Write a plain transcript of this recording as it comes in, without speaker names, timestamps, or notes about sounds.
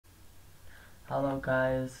Hello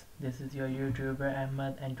guys, this is your YouTuber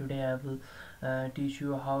Ahmed, and today I will teach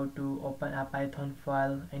you how to open a Python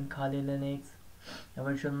file in Kali Linux, a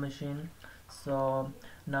virtual machine. So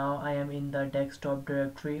now I am in the desktop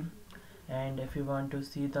directory, and if you want to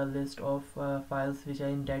see the list of files which are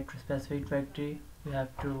in that specific directory, you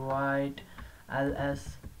have to write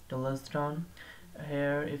ls to list down.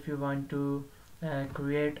 Here, if you want to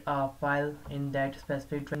create a file in that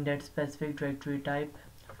specific directory, type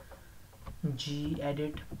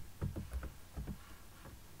gedit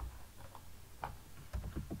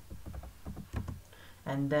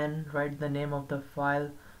and then write the name of the file,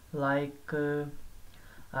 like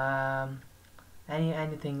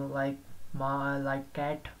anything like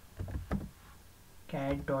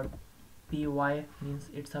cat.py means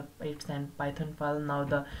it's an Python file. Now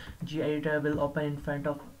the gedit will open in front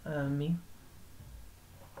of me.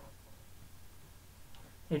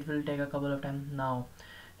 It will take a couple of times. Now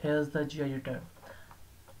here's the gedit.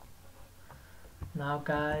 Now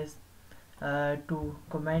guys, to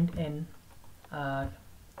comment in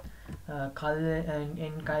Kali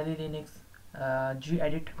Linux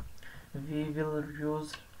gedit, we will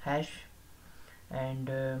use hash, and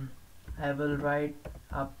I will write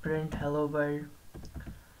a print hello world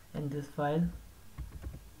in this file.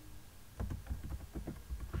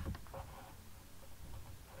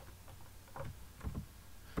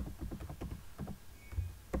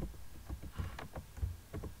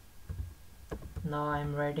 Now I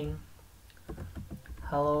am writing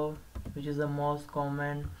hello, which is the most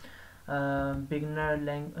common beginner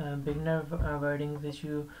wording which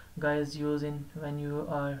you guys use in when you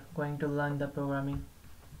are going to learn the programming.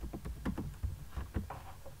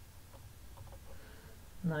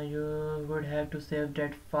 Now you would have to save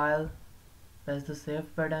that file. Press the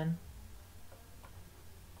save button.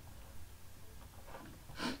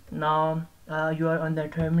 Now you are on the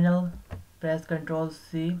terminal. Press Ctrl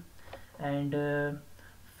C, and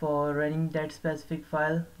for running that specific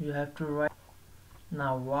file you have to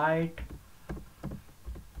write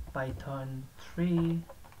python 3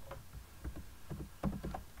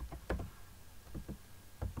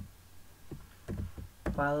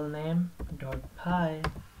 file name .py,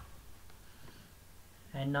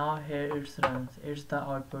 and now here it runs. It's the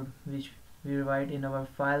output which we write in our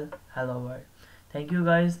file hello world. Thank you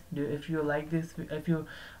guys. If you like this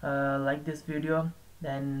video,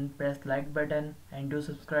 then press like button and do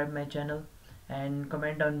subscribe my channel, and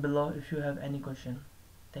comment down below if you have any question.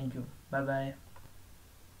 Thank you. Bye bye.